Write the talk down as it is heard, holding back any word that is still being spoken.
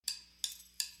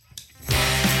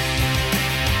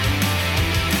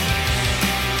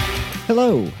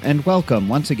Hello, and welcome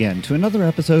once again to another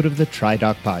episode of the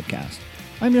TriDoc Podcast.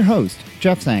 I'm your host,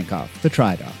 Jeff Sankoff, the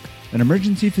TriDoc, an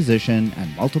emergency physician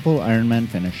and multiple Ironman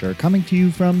finisher coming to you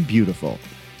from beautiful,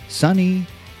 sunny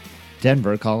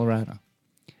Denver, Colorado.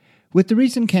 With the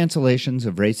recent cancellations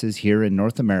of races here in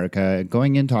North America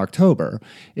going into October,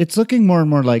 it's looking more and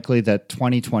more likely that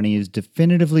 2020 is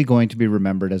definitively going to be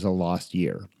remembered as a lost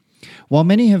year. While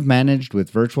many have managed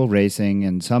with virtual racing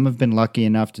and some have been lucky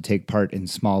enough to take part in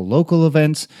small local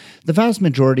events, the vast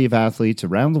majority of athletes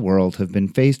around the world have been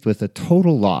faced with a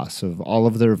total loss of all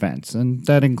of their events, and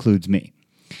that includes me.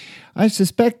 I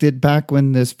suspected back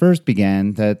when this first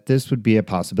began that this would be a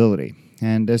possibility,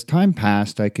 and as time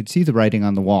passed, I could see the writing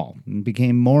on the wall and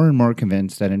became more and more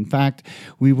convinced that in fact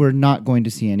we were not going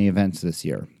to see any events this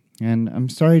year, and I'm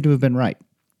sorry to have been right.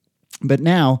 But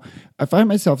now, I find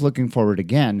myself looking forward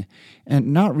again,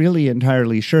 and not really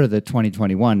entirely sure that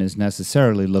 2021 is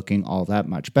necessarily looking all that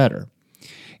much better.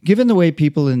 Given the way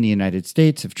people in the United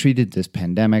States have treated this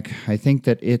pandemic, I think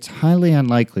that it's highly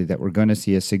unlikely that we're going to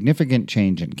see a significant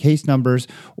change in case numbers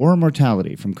or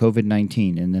mortality from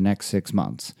COVID-19 in the next 6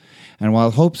 months. And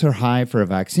while hopes are high for a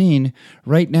vaccine,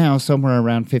 right now somewhere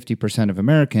around 50% of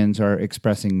Americans are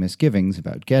expressing misgivings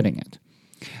about getting it.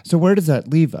 So where does that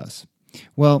leave us?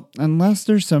 Well, unless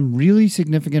there's some really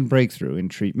significant breakthrough in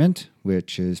treatment,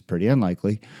 which is pretty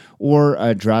unlikely, or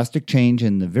a drastic change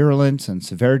in the virulence and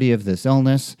severity of this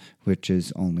illness, which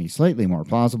is only slightly more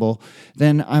plausible,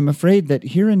 then I'm afraid that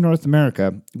here in North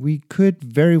America, we could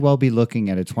very well be looking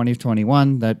at a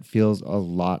 2021 that feels a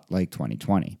lot like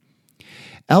 2020.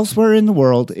 Elsewhere in the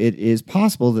world, it is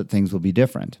possible that things will be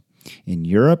different. In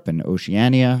Europe and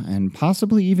Oceania, and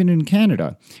possibly even in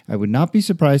Canada, I would not be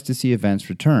surprised to see events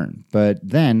return, but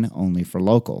then only for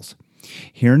locals.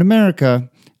 Here in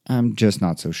America, I'm just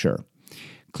not so sure.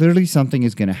 Clearly something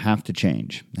is going to have to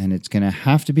change, and it's going to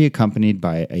have to be accompanied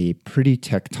by a pretty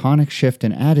tectonic shift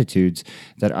in attitudes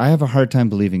that I have a hard time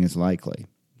believing is likely.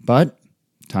 But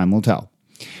time will tell.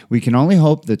 We can only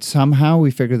hope that somehow we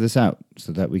figure this out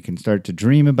so that we can start to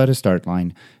dream about a start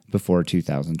line before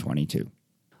 2022.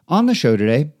 On the show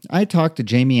today, I talked to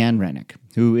Jamie Ann Rennick,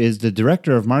 who is the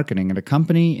director of marketing at a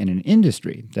company in an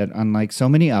industry that, unlike so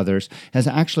many others, has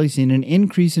actually seen an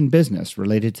increase in business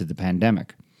related to the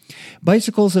pandemic.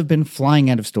 Bicycles have been flying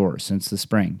out of stores since the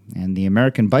spring, and the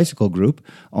American Bicycle Group,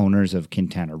 owners of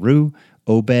Quintana Roo,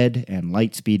 Obed, and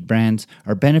Lightspeed brands,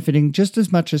 are benefiting just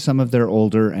as much as some of their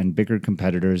older and bigger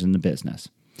competitors in the business.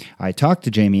 I talked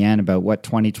to Jamie Ann about what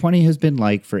 2020 has been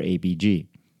like for ABG.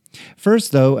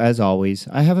 First, though, as always,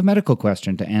 I have a medical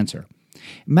question to answer.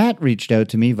 Matt reached out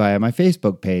to me via my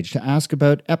Facebook page to ask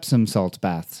about Epsom salt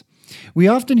baths. We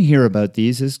often hear about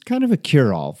these as kind of a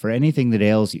cure-all for anything that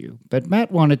ails you, but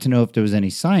Matt wanted to know if there was any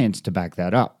science to back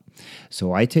that up.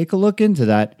 So I take a look into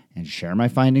that and share my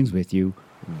findings with you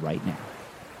right now.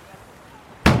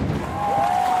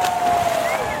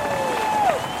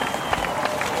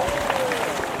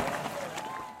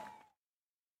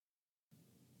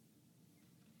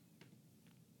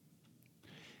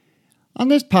 On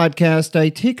this podcast, I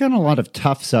take on a lot of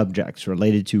tough subjects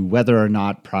related to whether or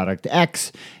not product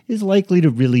X is likely to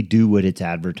really do what it's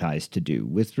advertised to do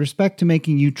with respect to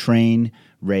making you train,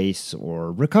 race,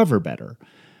 or recover better.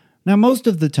 Now, most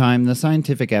of the time, the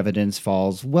scientific evidence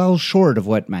falls well short of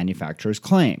what manufacturers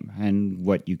claim and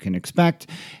what you can expect,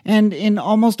 and in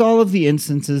almost all of the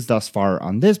instances thus far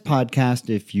on this podcast,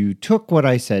 if you took what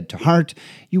I said to heart,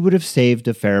 you would have saved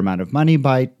a fair amount of money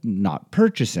by not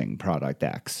purchasing product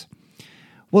X.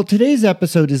 Well, today's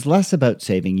episode is less about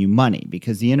saving you money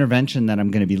because the intervention that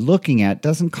I'm going to be looking at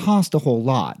doesn't cost a whole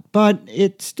lot, but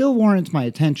it still warrants my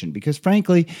attention because,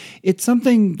 frankly, it's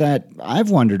something that I've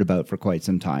wondered about for quite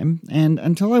some time, and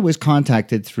until I was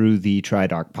contacted through the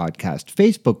TriDoc Podcast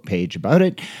Facebook page about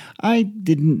it, I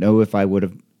didn't know if I would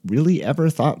have really ever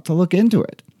thought to look into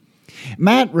it.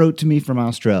 Matt wrote to me from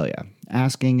Australia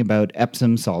asking about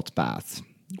Epsom salt baths.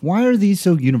 Why are these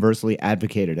so universally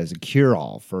advocated as a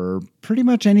cure-all for pretty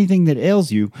much anything that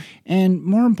ails you? And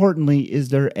more importantly, is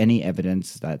there any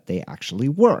evidence that they actually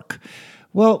work?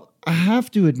 Well, I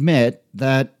have to admit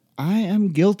that I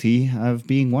am guilty of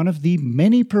being one of the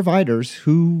many providers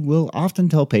who will often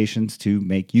tell patients to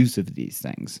make use of these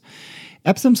things.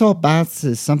 Epsom salt baths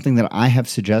is something that I have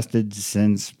suggested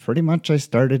since pretty much I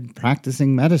started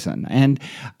practicing medicine, and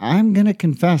I'm going to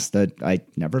confess that I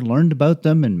never learned about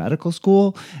them in medical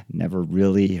school, never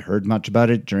really heard much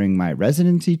about it during my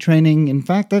residency training. In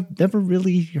fact, I've never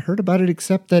really heard about it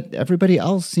except that everybody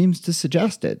else seems to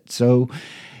suggest it. So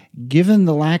given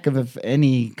the lack of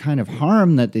any kind of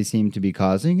harm that they seem to be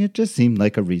causing, it just seemed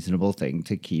like a reasonable thing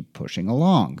to keep pushing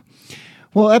along.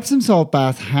 Well, Epsom salt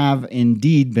baths have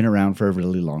indeed been around for a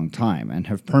really long time and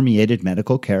have permeated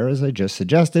medical care, as I just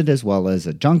suggested, as well as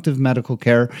adjunctive medical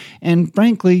care, and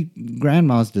frankly,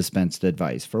 grandma's dispensed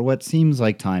advice for what seems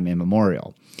like time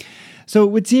immemorial. So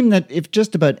it would seem that if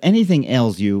just about anything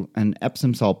ails you, an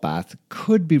Epsom salt bath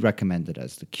could be recommended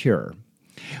as the cure.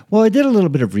 Well, I did a little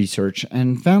bit of research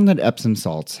and found that Epsom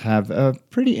salts have a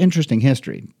pretty interesting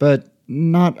history, but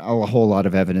not a whole lot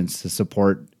of evidence to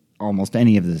support almost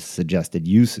any of the suggested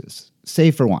uses,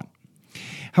 save for one.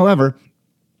 However,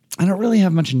 I don't really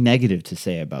have much negative to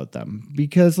say about them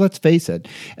because, let's face it,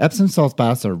 Epsom salt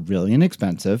baths are really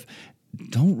inexpensive,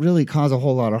 don't really cause a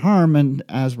whole lot of harm, and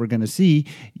as we're going to see,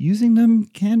 using them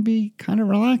can be kind of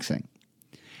relaxing.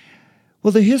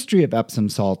 Well, the history of Epsom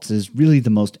salts is really the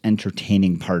most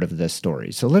entertaining part of this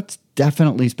story, so let's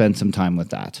definitely spend some time with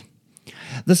that.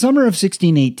 The summer of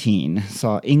 1618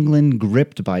 saw England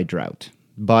gripped by drought.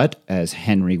 But as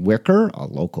Henry Wicker, a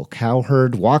local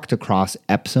cowherd, walked across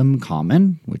Epsom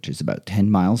Common, which is about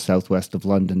 10 miles southwest of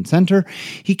London Centre,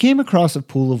 he came across a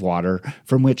pool of water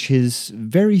from which his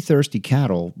very thirsty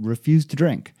cattle refused to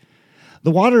drink.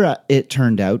 The water, it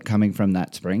turned out, coming from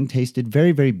that spring, tasted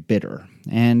very, very bitter,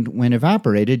 and when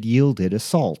evaporated, yielded a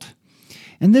salt.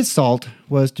 And this salt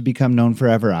was to become known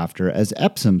forever after as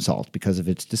Epsom salt because of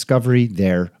its discovery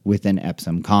there within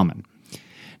Epsom Common.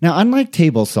 Now, unlike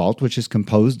table salt, which is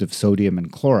composed of sodium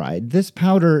and chloride, this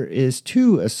powder is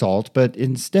too a salt, but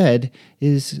instead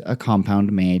is a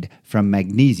compound made from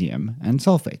magnesium and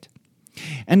sulfate.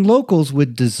 And locals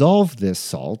would dissolve this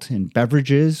salt in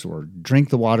beverages or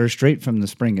drink the water straight from the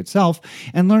spring itself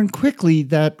and learn quickly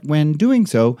that when doing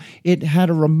so, it had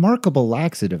a remarkable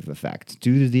laxative effect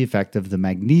due to the effect of the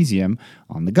magnesium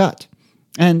on the gut.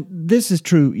 And this is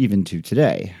true even to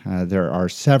today. There are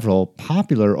several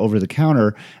popular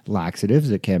over-the-counter laxatives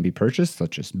that can be purchased,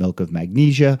 such as milk of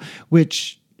magnesia,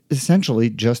 which essentially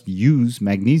just use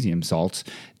magnesium salts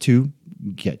to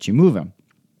get you moving.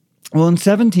 Well, in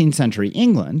 17th century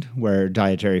England, where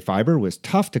dietary fiber was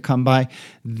tough to come by,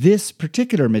 this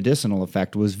particular medicinal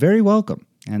effect was very welcome.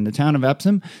 And the town of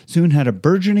Epsom soon had a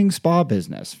burgeoning spa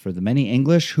business for the many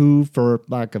English who, for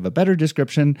lack of a better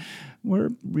description, were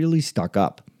really stuck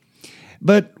up.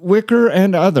 But Wicker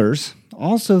and others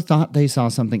also thought they saw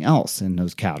something else in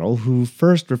those cattle who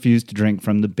first refused to drink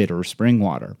from the bitter spring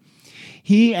water.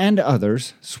 He and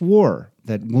others swore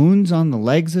that wounds on the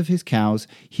legs of his cows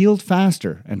healed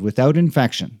faster and without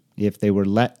infection if they were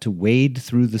let to wade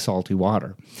through the salty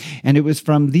water. And it was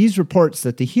from these reports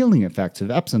that the healing effects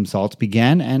of Epsom salts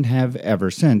began and have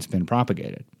ever since been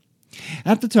propagated.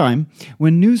 At the time,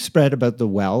 when news spread about the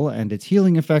well and its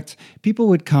healing effects, people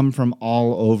would come from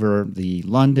all over the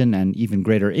London and even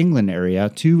Greater England area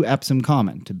to Epsom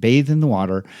Common to bathe in the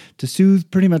water to soothe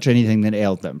pretty much anything that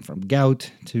ailed them, from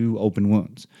gout to open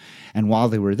wounds. And while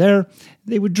they were there,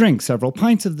 they would drink several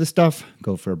pints of the stuff,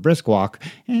 go for a brisk walk,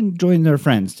 and join their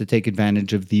friends to take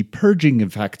advantage of the purging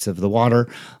effects of the water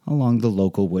along the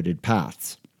local wooded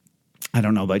paths. I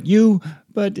don't know about you,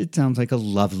 but it sounds like a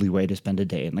lovely way to spend a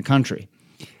day in the country.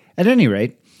 At any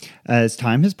rate, as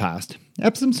time has passed,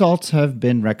 Epsom salts have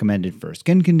been recommended for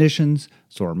skin conditions,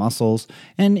 sore muscles,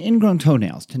 and ingrown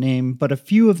toenails, to name but a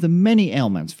few of the many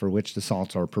ailments for which the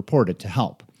salts are purported to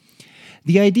help.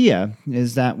 The idea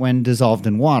is that when dissolved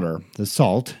in water, the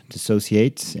salt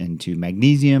dissociates into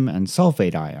magnesium and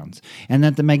sulfate ions, and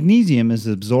that the magnesium is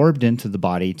absorbed into the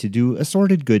body to do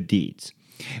assorted good deeds.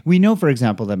 We know, for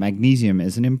example, that magnesium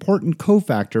is an important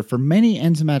cofactor for many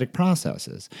enzymatic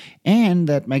processes, and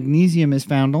that magnesium is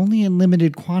found only in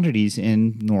limited quantities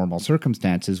in normal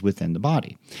circumstances within the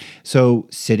body. So,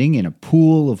 sitting in a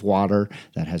pool of water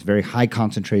that has very high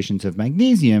concentrations of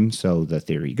magnesium, so the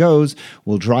theory goes,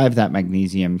 will drive that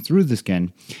magnesium through the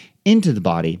skin into the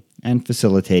body and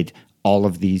facilitate all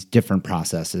of these different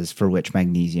processes for which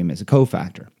magnesium is a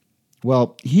cofactor.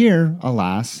 Well, here,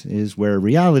 alas, is where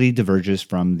reality diverges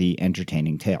from the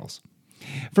entertaining tales.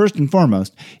 First and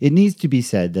foremost, it needs to be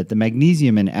said that the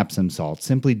magnesium in Epsom salt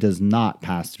simply does not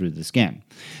pass through the skin,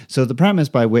 so the premise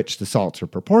by which the salts are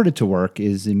purported to work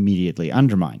is immediately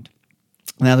undermined.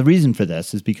 Now, the reason for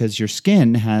this is because your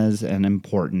skin has an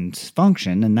important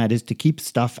function, and that is to keep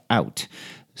stuff out,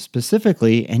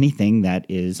 specifically anything that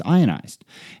is ionized.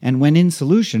 And when in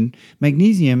solution,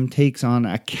 magnesium takes on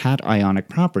a cationic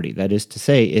property. That is to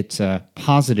say, it's a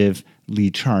positively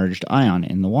charged ion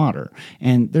in the water,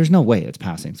 and there's no way it's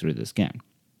passing through the skin.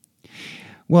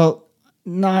 Well,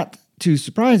 not too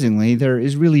surprisingly, there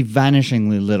is really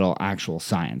vanishingly little actual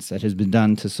science that has been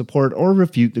done to support or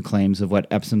refute the claims of what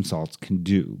Epsom salts can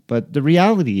do. But the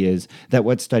reality is that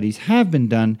what studies have been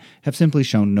done have simply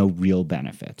shown no real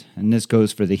benefit. And this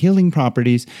goes for the healing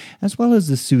properties as well as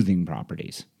the soothing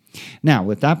properties. Now,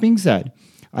 with that being said,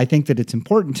 I think that it's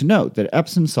important to note that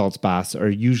Epsom salts baths are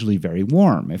usually very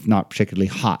warm, if not particularly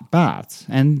hot baths,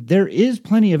 and there is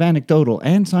plenty of anecdotal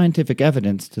and scientific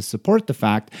evidence to support the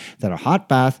fact that a hot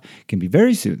bath can be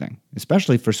very soothing,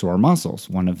 especially for sore muscles,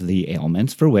 one of the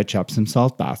ailments for which Epsom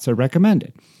salt baths are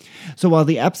recommended. So while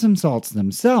the Epsom salts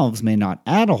themselves may not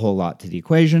add a whole lot to the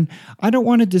equation, I don't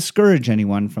want to discourage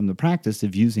anyone from the practice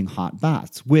of using hot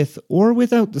baths, with or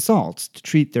without the salts, to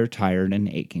treat their tired and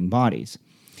aching bodies.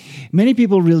 Many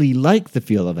people really like the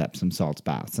feel of Epsom salts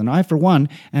baths, and I, for one,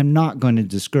 am not going to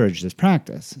discourage this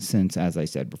practice, since, as I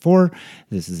said before,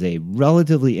 this is a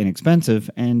relatively inexpensive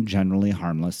and generally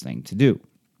harmless thing to do.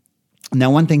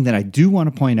 Now, one thing that I do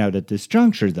want to point out at this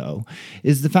juncture, though,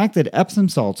 is the fact that Epsom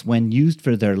salts, when used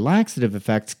for their laxative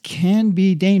effects, can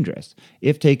be dangerous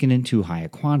if taken in too high a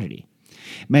quantity.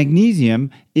 Magnesium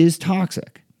is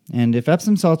toxic. And if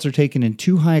Epsom salts are taken in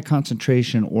too high a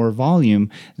concentration or volume,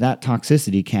 that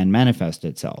toxicity can manifest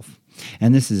itself.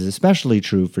 And this is especially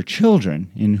true for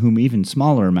children, in whom even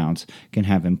smaller amounts can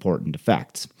have important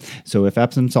effects. So if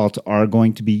Epsom salts are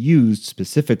going to be used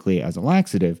specifically as a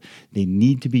laxative, they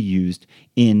need to be used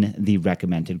in the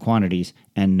recommended quantities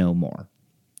and no more.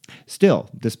 Still,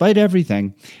 despite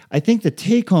everything, I think the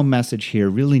take-home message here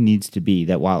really needs to be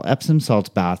that while Epsom salts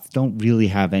baths don't really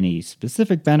have any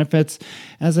specific benefits,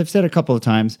 as I've said a couple of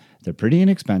times, they're pretty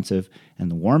inexpensive,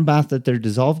 and the warm bath that they're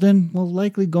dissolved in will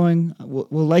likely go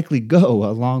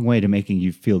a long way to making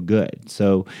you feel good.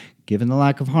 So, given the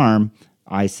lack of harm,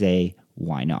 I say,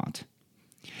 why not?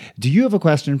 Do you have a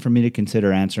question for me to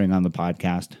consider answering on the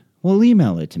podcast? Well,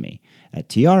 email it to me at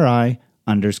tri_doc@icloud.com.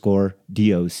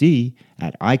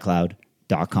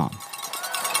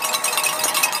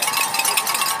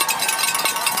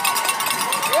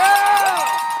 Yeah!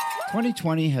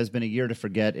 2020 has been a year to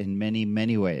forget in many,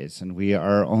 many ways, and we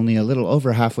are only a little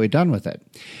over halfway done with it.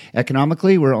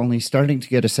 Economically, we're only starting to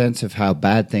get a sense of how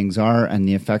bad things are, and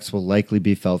the effects will likely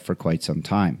be felt for quite some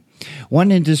time.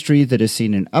 One industry that has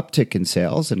seen an uptick in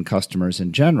sales and customers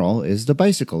in general is the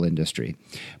bicycle industry.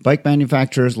 Bike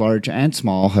manufacturers, large and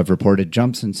small, have reported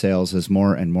jumps in sales as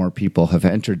more and more people have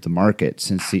entered the market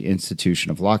since the institution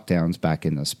of lockdowns back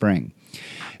in the spring.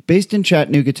 Based in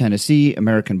Chattanooga, Tennessee,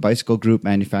 American Bicycle Group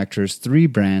manufactures 3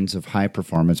 brands of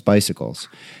high-performance bicycles: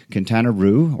 Quintana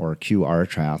Roo, or QR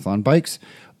triathlon bikes,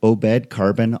 Obed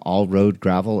Carbon all-road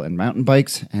gravel and mountain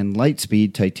bikes, and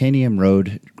Lightspeed titanium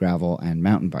road, gravel, and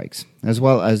mountain bikes, as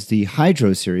well as the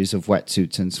Hydro series of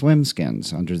wetsuits and swim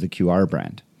skins under the QR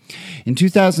brand. In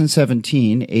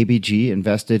 2017, ABG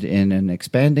invested in an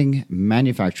expanding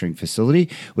manufacturing facility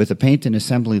with a paint and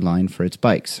assembly line for its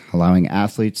bikes, allowing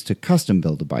athletes to custom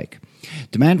build a bike.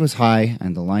 Demand was high,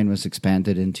 and the line was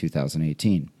expanded in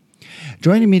 2018.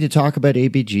 Joining me to talk about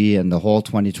ABG and the whole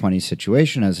 2020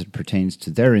 situation as it pertains to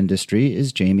their industry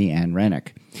is Jamie Ann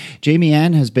Rennick. Jamie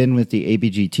Ann has been with the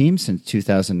ABG team since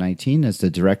 2019 as the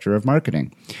Director of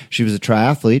Marketing. She was a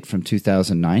triathlete from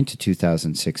 2009 to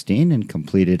 2016 and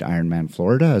completed Ironman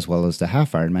Florida as well as the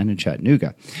Half Ironman in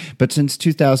Chattanooga. But since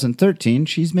 2013,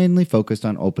 she's mainly focused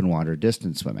on open water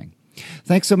distance swimming.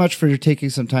 Thanks so much for taking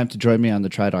some time to join me on the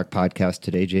TriDoc podcast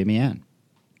today, Jamie Ann.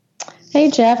 Hey,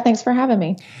 Jeff. Thanks for having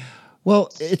me. Well,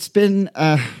 it's been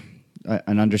an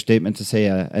understatement to say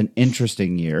an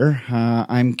interesting year.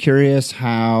 I'm curious,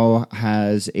 how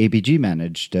has ABG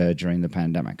managed during the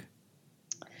pandemic?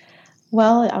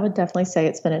 Well, I would definitely say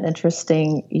it's been an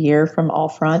interesting year from all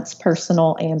fronts,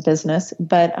 personal and business.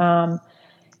 But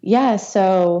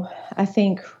so I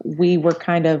think we were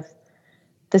kind of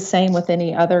the same with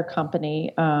any other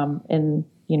company in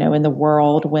the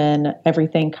world when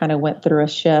everything kind of went through a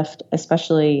shift,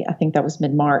 especially I think that was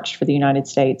mid-March for the United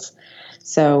States.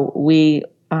 So we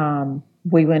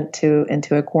went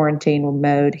into a quarantine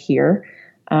mode here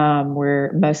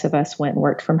where most of us went and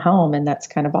worked from home. And that's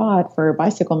kind of odd for a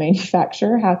bicycle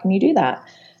manufacturer. How can you do that?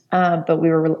 But we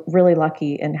were really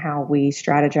lucky in how we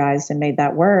strategized and made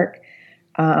that work.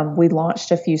 We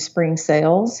launched a few spring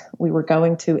sales we were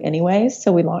going to anyways.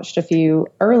 So we launched a few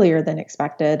earlier than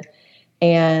expected,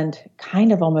 and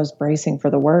kind of almost bracing for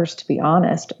the worst, to be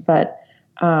honest. But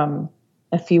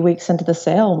a few weeks into the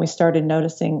sale, we started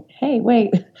noticing, hey,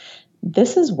 wait,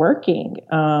 this is working.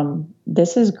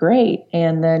 This is great.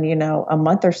 And then, a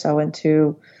month or so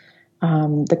into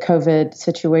the COVID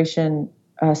situation,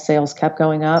 sales kept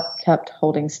going up, kept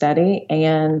holding steady.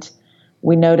 And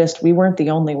we noticed we weren't the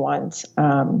only ones.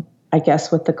 I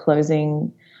guess with the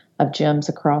closing of gyms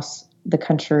across the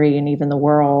country and even the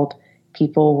world,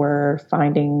 people were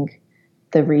finding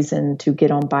the reason to get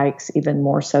on bikes even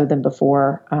more so than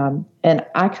before. And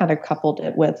I kind of coupled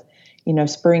it with,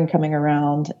 spring coming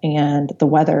around and the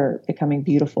weather becoming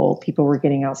beautiful. People were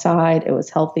getting outside. It was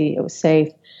healthy. It was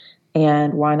safe.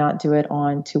 And why not do it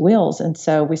on two wheels? And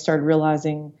so we started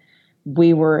realizing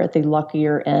we were at the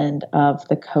luckier end of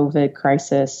the COVID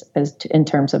crisis in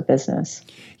terms of business.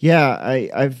 Yeah,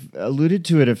 I've alluded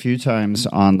to it a few times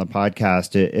on the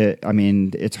podcast. I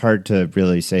mean, it's hard to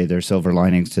really say there's silver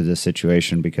linings to this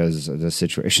situation because the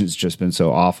situation's just been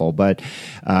so awful. But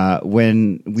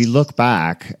when we look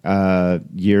back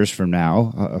years from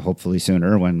now, hopefully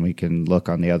sooner, when we can look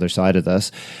on the other side of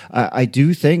this, I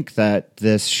do think that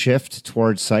this shift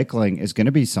towards cycling is going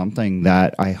to be something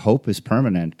that I hope is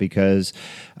permanent because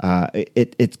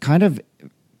it's kind of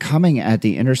coming at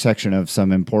the intersection of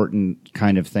some important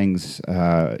kind of things.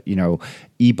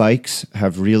 E-bikes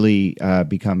have really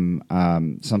become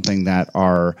something that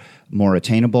are more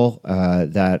attainable,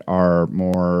 that are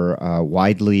more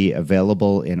widely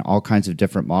available in all kinds of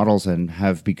different models and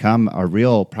have become a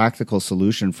real practical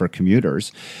solution for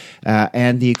commuters.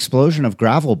 And the explosion of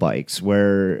gravel bikes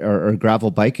or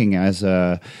gravel biking as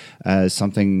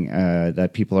something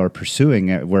that people are pursuing,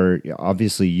 where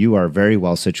obviously you are very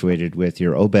well situated with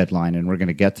your Obed line, and we're going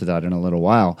to get to that in a little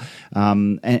while.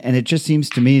 And it just seems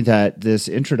to me that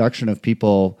this introduction of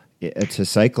people to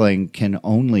cycling can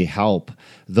only help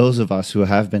those of us who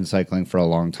have been cycling for a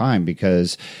long time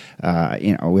because,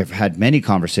 we've had many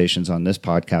conversations on this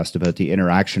podcast about the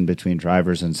interaction between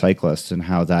drivers and cyclists and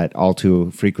how that all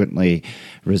too frequently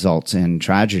results in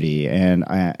tragedy. And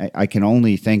I can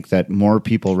only think that more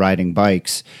people riding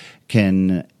bikes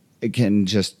can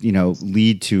just,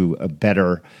 lead to a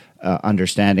better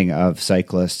understanding of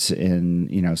cyclists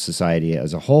in society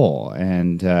as a whole.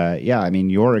 And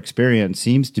your experience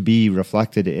seems to be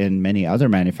reflected in many other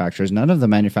manufacturers. None of the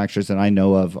manufacturers that I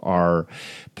know of are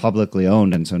publicly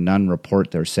owned, and so none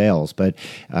report their sales. But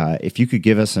if you could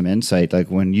give us some insight, like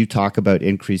when you talk about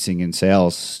increasing in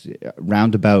sales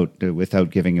roundabout, without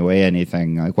giving away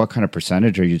anything, like what kind of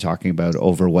percentage are you talking about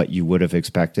over what you would have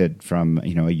expected from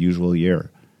a usual year?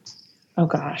 Oh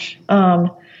gosh.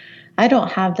 I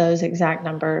don't have those exact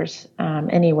numbers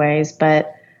anyways,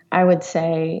 but I would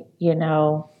say,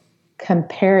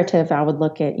 comparative, I would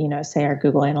look at, say our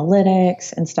Google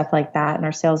Analytics and stuff like that, and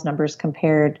our sales numbers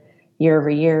compared year over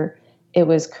year. It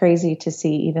was crazy to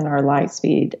see even our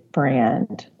Lightspeed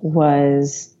brand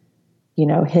was,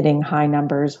 hitting high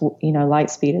numbers.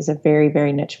 Lightspeed is a very,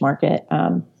 very niche market.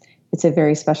 It's a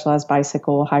very specialized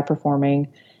bicycle, high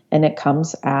performing, and it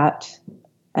comes at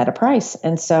a price.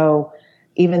 And so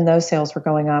even those sales were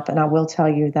going up. And I will tell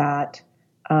you that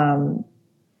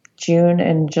June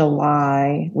and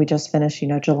July, we just finished,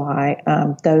 July,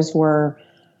 those were,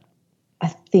 I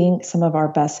think, some of our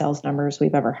best sales numbers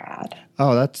we've ever had.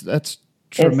 Oh, that's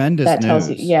tremendous news. Tells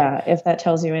you, if that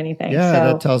tells you anything. Yeah,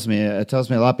 that tells me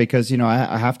a lot because,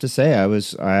 I have to say I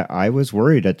was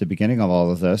worried at the beginning of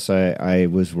all of this. I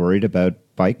was worried about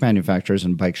bike manufacturers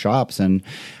and bike shops. And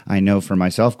I know for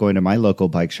myself, going to my local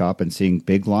bike shop and seeing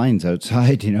big lines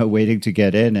outside, waiting to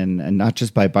get in and not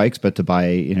just buy bikes, but to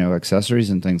buy,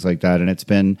 accessories and things like that. And it's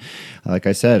been, like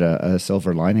I said, a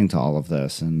silver lining to all of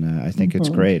this. And I think it's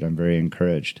great. I'm very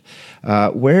encouraged.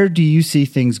 Where do you see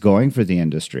things going for the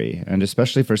industry? And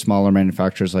especially for smaller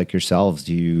manufacturers like yourselves,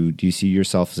 do you see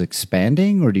yourselves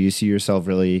expanding, or do you see yourself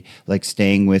really like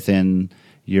staying within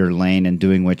your lane and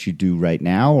doing what you do right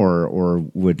now, or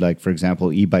would, like, for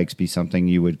example, e-bikes be something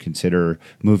you would consider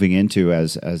moving into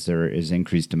as there is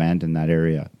increased demand in that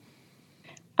area?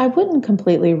 I wouldn't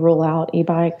completely rule out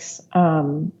e-bikes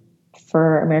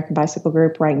for American Bicycle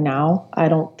Group right now. I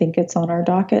don't think it's on our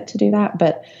docket to do that,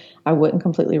 but I wouldn't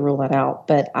completely rule that out.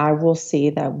 But I will see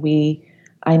that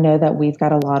I know that we've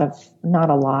got not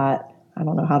a lot, I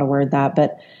don't know how to word that,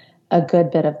 but a good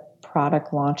bit of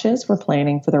product launches we're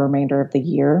planning for the remainder of the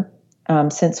year.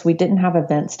 Since we didn't have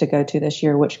events to go to this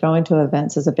year, which going to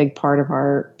events is a big part of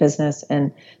our business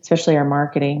and especially our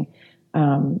marketing,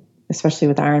 especially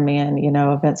with Ironman,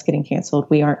 events getting canceled,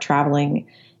 we aren't traveling.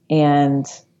 And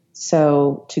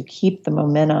so to keep the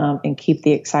momentum and keep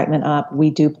the excitement up, we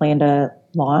do plan to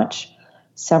launch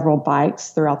several bikes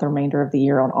throughout the remainder of the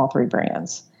year on all three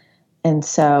brands. And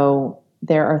so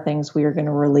there are things we are going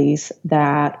to release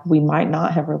that we might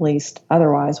not have released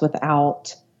otherwise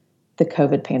without the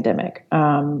COVID pandemic.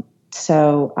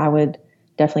 So I would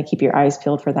definitely keep your eyes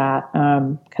peeled for that,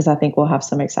 because I think we'll have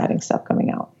some exciting stuff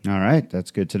coming out. All right. That's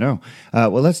good to know.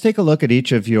 Well, let's take a look at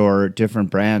each of your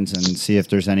different brands and see if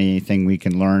there's anything we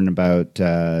can learn about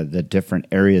the different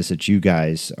areas that you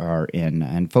guys are in.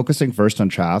 And focusing first on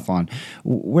triathlon,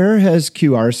 where has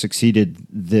QR succeeded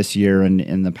this year and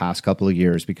in the past couple of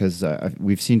years? Because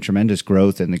we've seen tremendous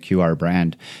growth in the QR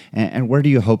brand. And where do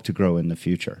you hope to grow in the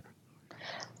future?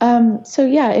 So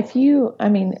yeah, at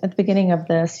the beginning of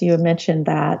this, you had mentioned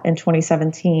that in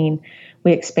 2017,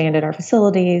 we expanded our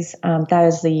facilities. That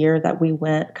is the year that we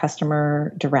went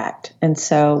customer direct. And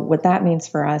so what that means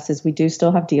for us is we do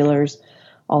still have dealers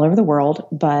all over the world,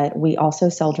 but we also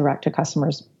sell direct to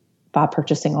customers by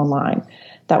purchasing online.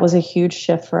 That was a huge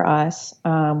shift for us.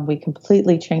 We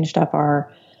completely changed up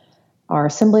our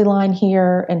assembly line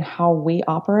here and how we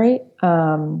operate.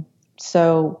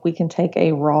 So we can take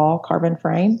a raw carbon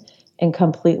frame and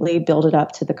completely build it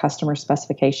up to the customer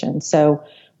specification. So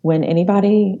when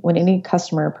any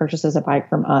customer purchases a bike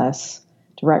from us,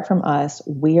 direct from us,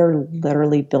 we are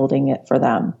literally building it for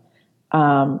them.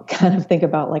 Kind of think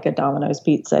about like a Domino's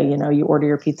pizza. You order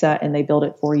your pizza and they build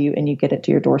it for you and you get it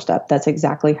to your doorstep. That's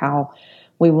exactly how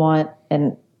we want,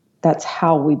 and that's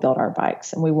how we build our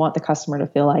bikes. And we want the customer to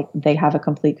feel like they have a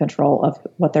complete control of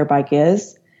what their bike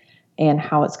is and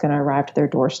how it's going to arrive to their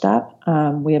doorstep.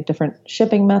 We have different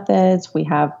shipping methods. We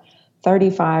have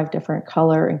 35 different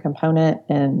color and component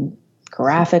and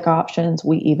graphic options.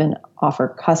 We even offer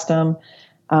custom.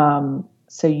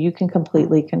 So you can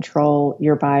completely control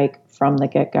your bike from the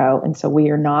get-go. And so we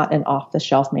are not an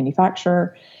off-the-shelf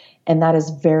manufacturer. And that is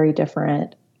very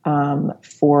different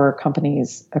for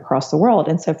companies across the world.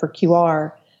 And so for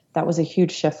QR, that was a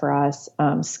huge shift for us.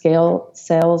 Scale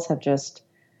sales have just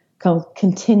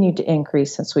continued to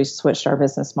increase since we switched our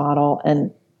business model.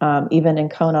 And even in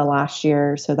Kona last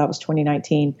year, so that was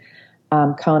 2019,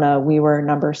 Kona, we were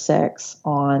number 6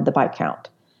 on the bike count.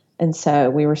 And so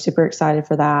we were super excited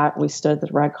for that. We stood at the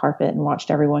red carpet and watched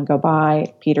everyone go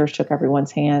by. Peter shook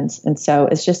everyone's hands. And so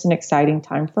it's just an exciting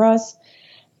time for us.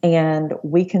 And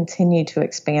we continue to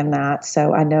expand that.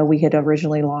 So I know we had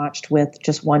originally launched with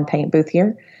just one paint booth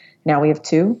here. Now we have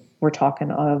 2. We're talking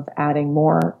of adding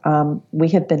more. We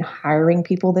have been hiring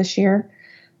people this year.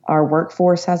 Our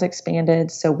workforce has expanded.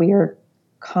 So we are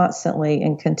constantly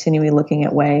and continually looking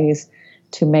at ways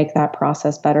to make that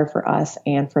process better for us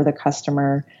and for the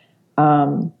customer,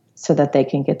 so that they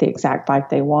can get the exact bike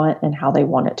they want and how they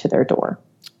want it to their door.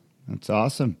 That's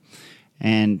awesome.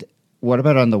 And what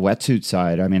about on the wetsuit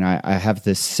side? I mean, I have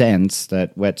this sense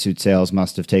that wetsuit sales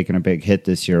must have taken a big hit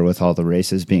this year with all the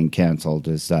races being canceled.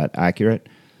 Is that accurate?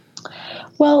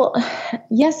 Well,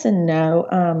 yes and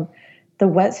no. The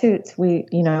wetsuits, we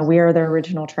are the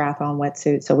original triathlon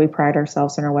wetsuit, so we pride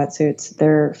ourselves in our wetsuits.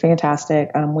 They're fantastic.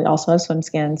 We also have swim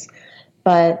skins,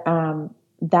 but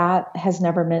that has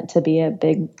never meant to be a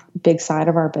big side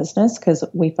of our business because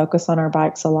we focus on our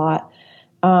bikes a lot.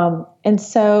 And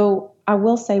so I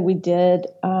will say we did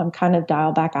kind of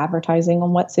dial back advertising on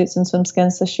wetsuits and swim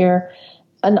skins this year.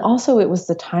 And also it was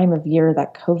the time of year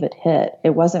that COVID hit.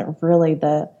 It wasn't really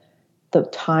the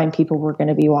time people were going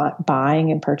to be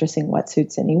buying and purchasing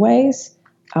wetsuits anyways.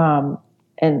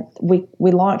 And we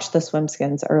launched the swim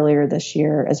skins earlier this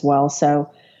year as well.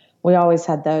 So we always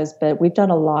had those, but we've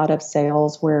done a lot of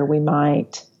sales where we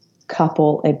might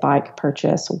couple a bike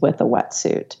purchase with a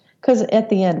wetsuit. Because at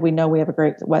the end, we know we have a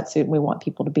great wetsuit and we want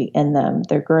people to be in them.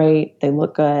 They're great. They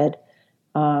look good,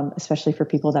 especially for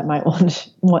people that might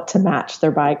want to match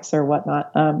their bikes or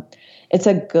whatnot. It's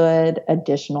a good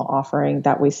additional offering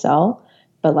that we sell.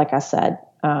 But like I said,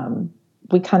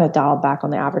 we kind of dialed back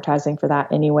on the advertising for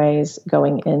that anyways,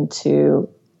 going into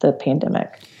the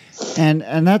pandemic. And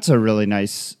that's a really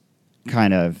nice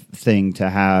kind of thing to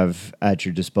have at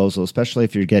your disposal, especially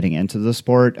if you're getting into the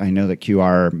sport. I know that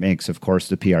QR makes, of course,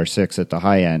 the PR6 at the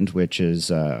high end, which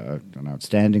is an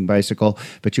outstanding bicycle,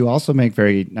 but you also make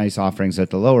very nice offerings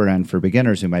at the lower end for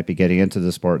beginners who might be getting into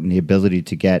the sport, and the ability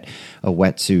to get a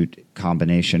wetsuit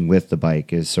combination with the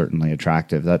bike is certainly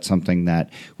attractive. That's something that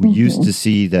we used to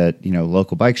see that,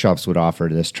 local bike shops would offer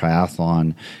this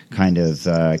triathlon kind of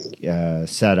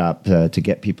setup to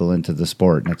get people into the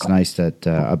sport. And it's nice that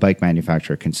a bike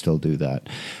manufacturer can still do that.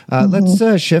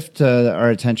 Let's shift our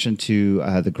attention to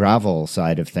the gravel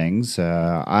side of things.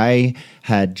 I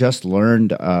had just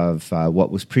learned of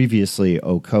what was previously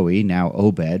Ocoee, now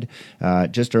Obed,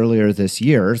 just earlier this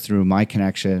year through my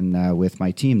connection with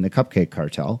my team, the Cupcake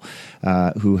Cartel.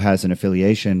 who has an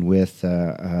affiliation with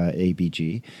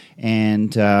ABG.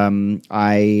 And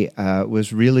I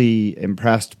was really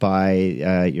impressed by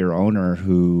your owner,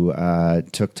 who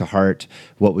took to heart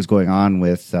what was going on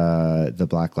with the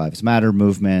Black Lives Matter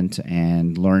movement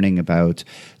and learning about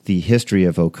the history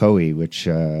of Ocoee,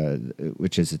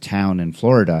 which is a town in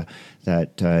Florida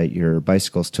that your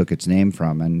bicycles took its name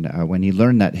from. And when he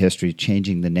learned that history,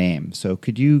 changing the name. So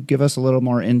could you give us a little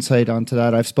more insight onto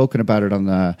that? I've spoken about it on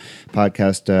the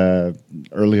podcast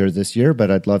earlier this year, but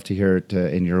I'd love to hear it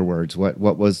in your words. What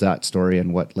was that story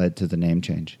and what led to the name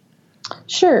change?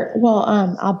 Sure. Well,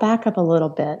 I'll back up a little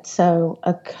bit. So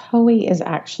Ocoee is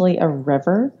actually a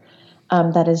river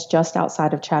that is just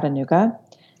outside of Chattanooga.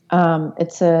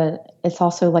 It's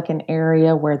also like an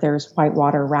area where there's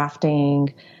whitewater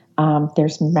rafting,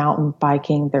 there's mountain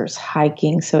biking, there's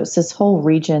hiking. So it's this whole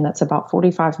region that's about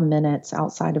 45 minutes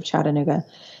outside of Chattanooga.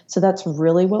 So that's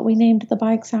really what we named the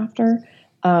bikes after.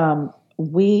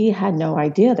 We had no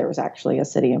idea there was actually a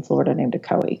city in Florida named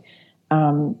Ocoee.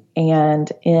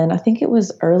 And I think it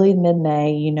was early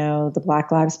mid-May, the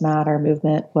Black Lives Matter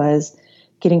movement was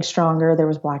getting stronger. There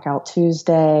was Blackout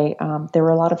Tuesday. There were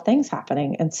a lot of things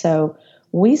happening. And so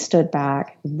we stood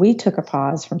back, we took a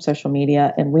pause from social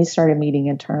media, and we started meeting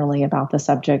internally about the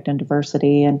subject and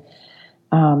diversity. And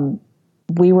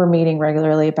we were meeting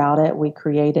regularly about it. We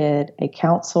created a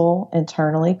council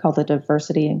internally called the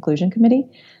Diversity Inclusion Committee.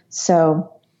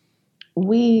 So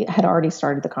we had already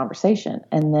started the conversation.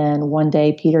 And then one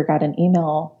day, Peter got an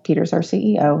email. Peter's our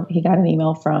CEO. He got an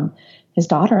email from his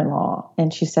daughter-in-law,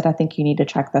 and she said, I think you need to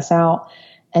check this out.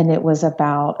 And it was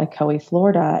about Ocoee,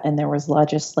 Florida, and there was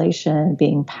legislation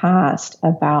being passed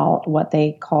about what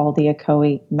they call the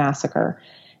Ocoee Massacre.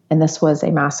 And this was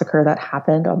a massacre that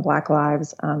happened on Black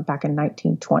lives back in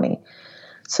 1920.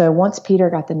 So once Peter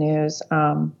got the news,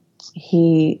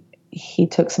 he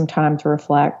took some time to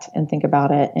reflect and think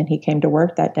about it. And he came to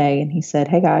work that day and he said,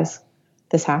 hey guys,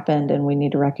 this happened and we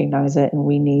need to recognize it and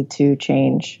we need to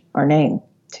change our name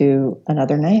to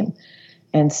another name.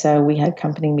 And so we had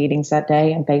company meetings that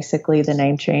day, and basically the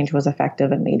name change was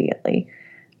effective immediately.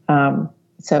 So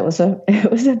it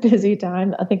was a busy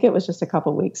time. I think it was just a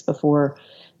couple weeks before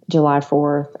July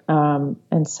 4th.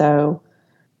 And so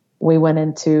we went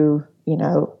into,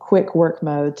 quick work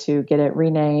mode to get it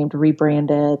renamed,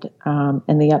 rebranded, and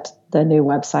the new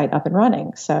website up and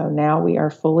running. So now we are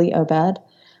fully Obed.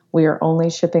 We are only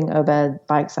shipping Obed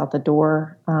bikes out the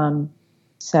door.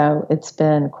 So it's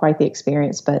been quite the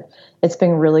experience, but it's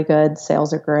been really good.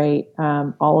 Sales are great.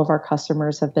 All of our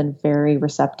customers have been very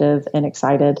receptive and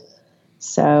excited.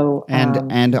 So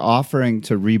and offering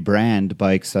to rebrand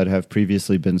bikes that have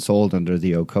previously been sold under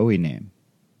the Ocoee name.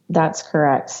 That's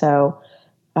correct. So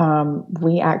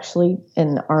we actually,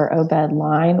 in our Obed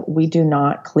line, we do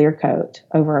not clear coat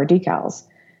over our decals.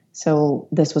 So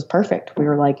this was perfect. We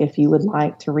were like, if you would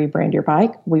like to rebrand your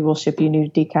bike, we will ship you new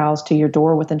decals to your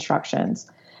door with instructions.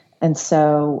 And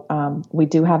so we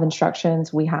do have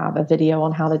instructions. We have a video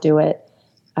on how to do it.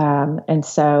 And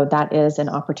so that is an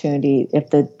opportunity if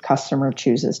the customer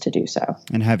chooses to do so.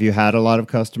 And have you had a lot of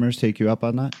customers take you up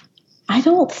on that? I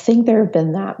don't think there have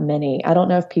been that many. I don't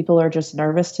know if people are just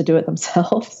nervous to do it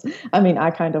themselves. I mean,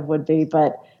 I kind of would be,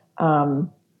 but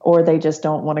or they just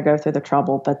don't want to go through the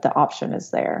trouble, but the option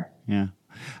is there. Yeah.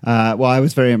 Well, I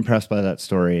was very impressed by that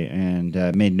story and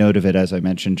made note of it, as I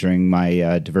mentioned, during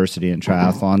my Diversity and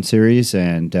Triathlon series,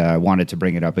 and wanted to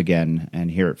bring it up again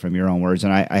and hear it from your own words.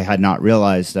 And I had not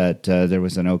realized that there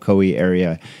was an Ocoee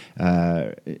area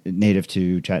native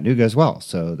to Chattanooga as well.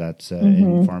 So that's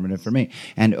informative for me.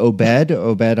 And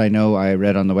Obed, I know I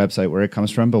read on the website where it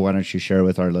comes from, but why don't you share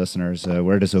with our listeners,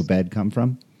 where does Obed come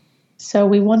from? So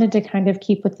we wanted to kind of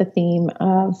keep with the theme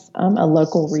of a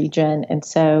local region. And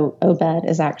so Obed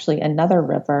is actually another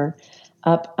river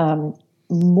up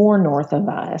more north of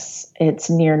us. It's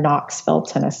near Knoxville,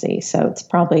 Tennessee. So it's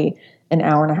probably an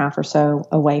hour and a half or so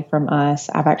away from us.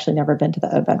 I've actually never been to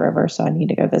the Obed River, so I need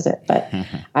to go visit. But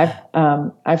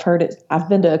I've heard it. I've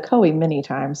been to Ocoee many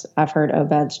times. I've heard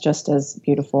Obed's just as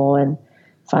beautiful and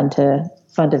fun to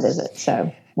visit.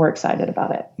 So we're excited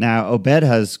about it. Now, Obed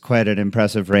has quite an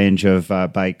impressive range of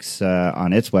bikes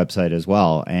on its website as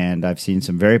well, and I've seen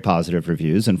some very positive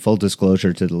reviews. And full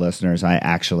disclosure to the listeners, I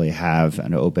actually have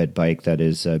an Obed bike that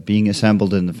is being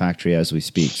assembled in the factory as we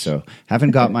speak. So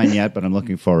haven't got mine yet, but I'm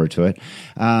looking forward to it.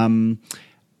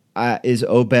 Is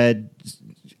Obed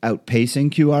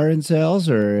outpacing QR in sales,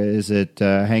 or is it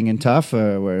hanging tough?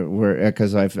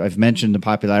 Because I've mentioned the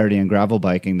popularity in gravel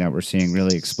biking that we're seeing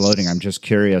really exploding. I'm just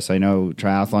curious. I know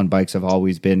triathlon bikes have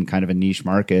always been kind of a niche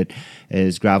market.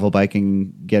 Is gravel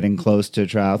biking getting close to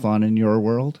triathlon in your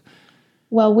world?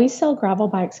 Well, we sell gravel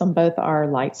bikes on both our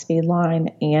Lightspeed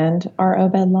line and our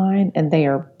Obed line, and they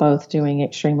are both doing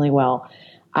extremely well.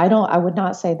 I would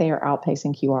not say they are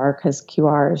outpacing QR, because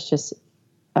QR is just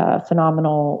a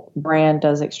phenomenal brand,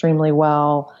 does extremely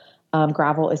well.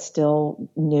 Gravel is still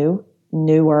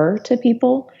newer to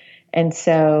people. And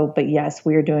so, but yes,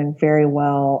 we are doing very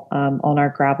well on our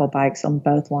gravel bikes on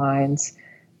both lines.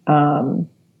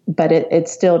 But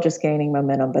it's still just gaining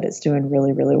momentum, but it's doing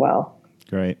really, really well.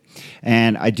 Great.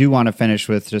 And I do want to finish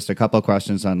with just a couple of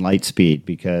questions on Lightspeed,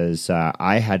 because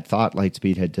I had thought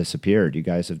Lightspeed had disappeared. You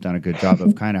guys have done a good job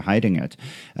of kind of hiding it.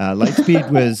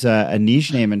 Lightspeed was a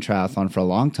niche name in triathlon for a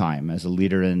long time as a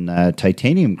leader in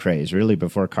titanium craze, really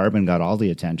before carbon got all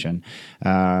the attention.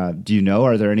 Do you know,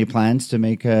 are there any plans to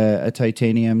make a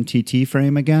titanium TT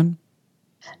frame again?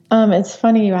 It's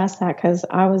funny you asked that, because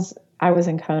I was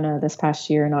in Kona this past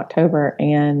year in October,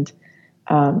 and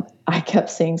I kept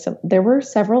seeing there were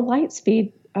several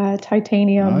Lightspeed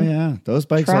titanium. Oh yeah, those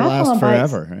bikes will last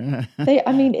forever.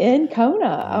 In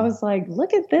Kona, I was like,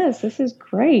 look at this. This is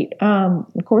great. Of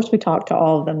course, we talked to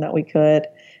all of them that we could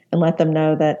and let them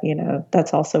know that,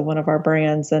 that's also one of our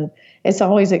brands. And it's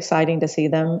always exciting to see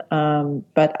them.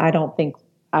 But I don't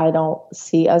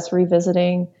see us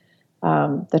revisiting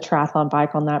the triathlon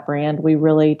bike on that brand. We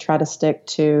really try to stick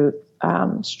to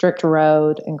strict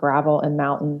road and gravel and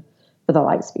mountain for the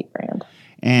Lightspeed brand.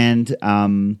 And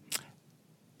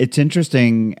it's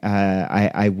interesting.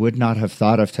 I would not have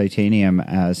thought of titanium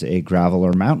as a gravel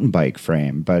or mountain bike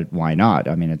frame, but why not?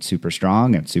 I mean, it's super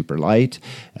strong, it's super light.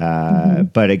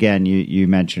 But again, you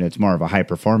mentioned it's more of a high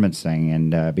performance thing,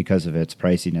 and because of its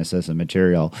priciness as a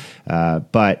material.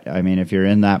 But I mean, if you're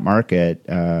in that market,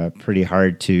 pretty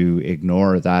hard to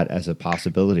ignore that as a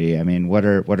possibility. I mean, what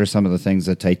are some of the things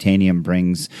that titanium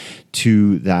brings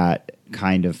to that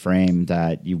kind of frame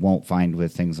that you won't find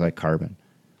with things like carbon?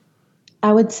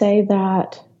 I would say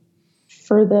that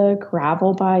for the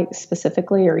gravel bikes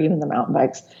specifically, or even the mountain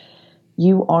bikes,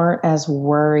 you aren't as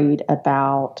worried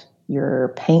about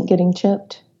your paint getting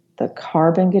chipped, the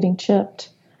carbon getting chipped.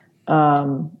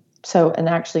 And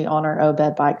actually on our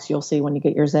Obed bikes, you'll see when you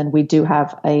get yours in, we do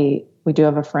have a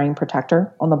frame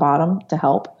protector on the bottom to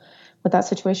help with that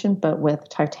situation. But with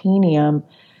titanium,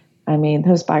 I mean,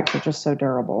 those bikes are just so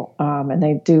durable, and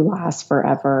they do last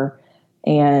forever.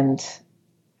 And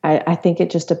I think it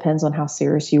just depends on how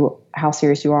serious you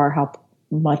are, how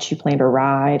much you plan to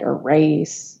ride or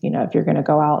race. If you're going to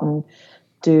go out and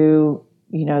do,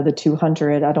 the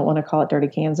 200, I don't want to call it Dirty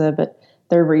Kansas, but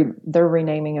they're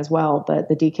renaming as well. But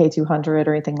the DK 200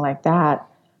 or anything like that,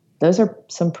 those are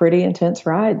some pretty intense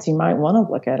rides. You might want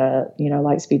to look at a,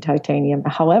 Lightspeed titanium.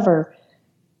 However,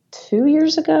 2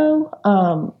 years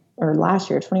ago, or last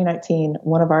year, 2019,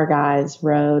 one of our guys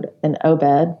rode an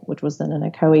Obed, which was then an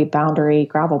Ecoe Boundary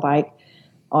gravel bike,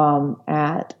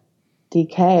 at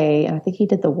DK, and I think he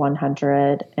did the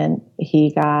 100, and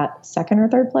he got second or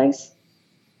third place.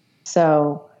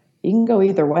 So you can go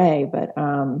either way, but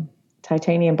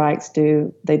titanium bikes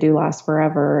do last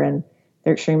forever, and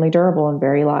they're extremely durable and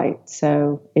very light.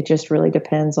 So it just really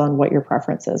depends on what your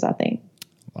preference is, I think.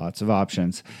 Lots of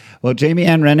options. Well, Jamie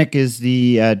Ann Rennick is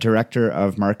the Director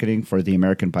of Marketing for the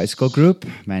American Bicycle Group,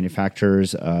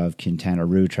 manufacturers of Quintana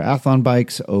Roo triathlon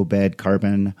bikes, Obed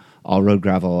Carbon, all-road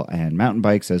gravel and mountain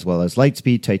bikes, as well as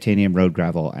Lightspeed titanium road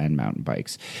gravel and mountain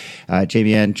bikes.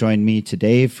 Jamie Ann joined me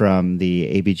today from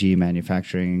the ABG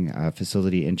manufacturing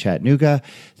facility in Chattanooga.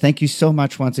 Thank you so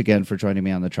much once again for joining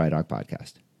me on the TriDoc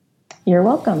podcast. You're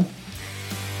welcome.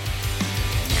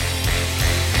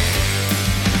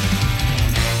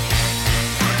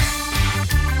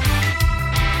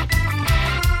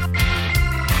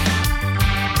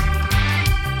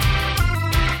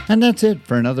 And that's it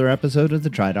for another episode of the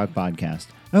TriDoc podcast.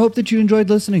 I hope that you enjoyed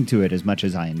listening to it as much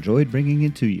as I enjoyed bringing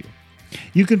it to you.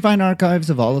 You can find archives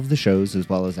of all of the shows, as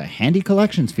well as a handy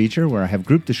collections feature where I have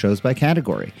grouped the shows by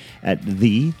category at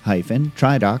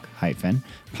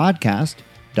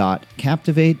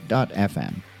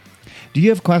the-tridoc-podcast.captivate.fm. Do you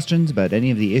have questions about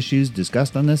any of the issues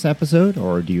discussed on this episode,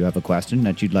 or do you have a question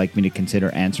that you'd like me to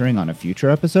consider answering on a future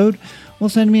episode? Well,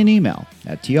 send me an email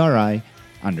at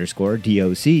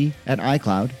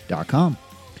tri_doc@icloud.com.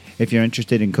 If you're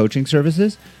interested in coaching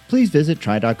services, please visit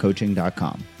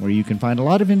tridoccoaching.com, where you can find a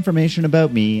lot of information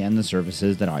about me and the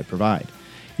services that I provide.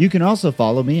 You can also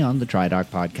follow me on the TriDoc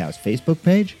Podcast Facebook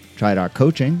page, TriDoc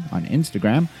Coaching on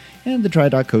Instagram, and the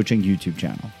TriDoc Coaching YouTube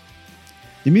channel.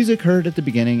 The music heard at the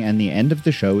beginning and the end of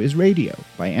the show is Radio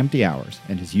by Empty Hours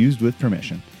and is used with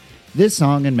permission. This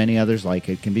song and many others like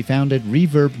it can be found at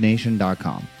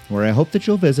ReverbNation.com, where I hope that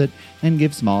you'll visit and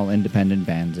give small independent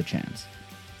bands a chance.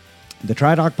 The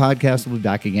TriDoc podcast will be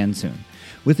back again soon.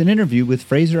 with an interview with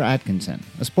Fraser Atkinson,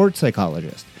 a sports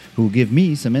psychologist, who will give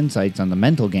me some insights on the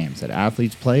mental games that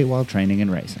athletes play while training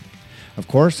and racing. Of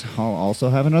course, I'll also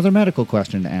have another medical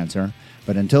question to answer,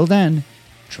 but until then,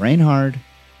 train hard,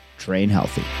 train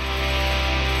healthy.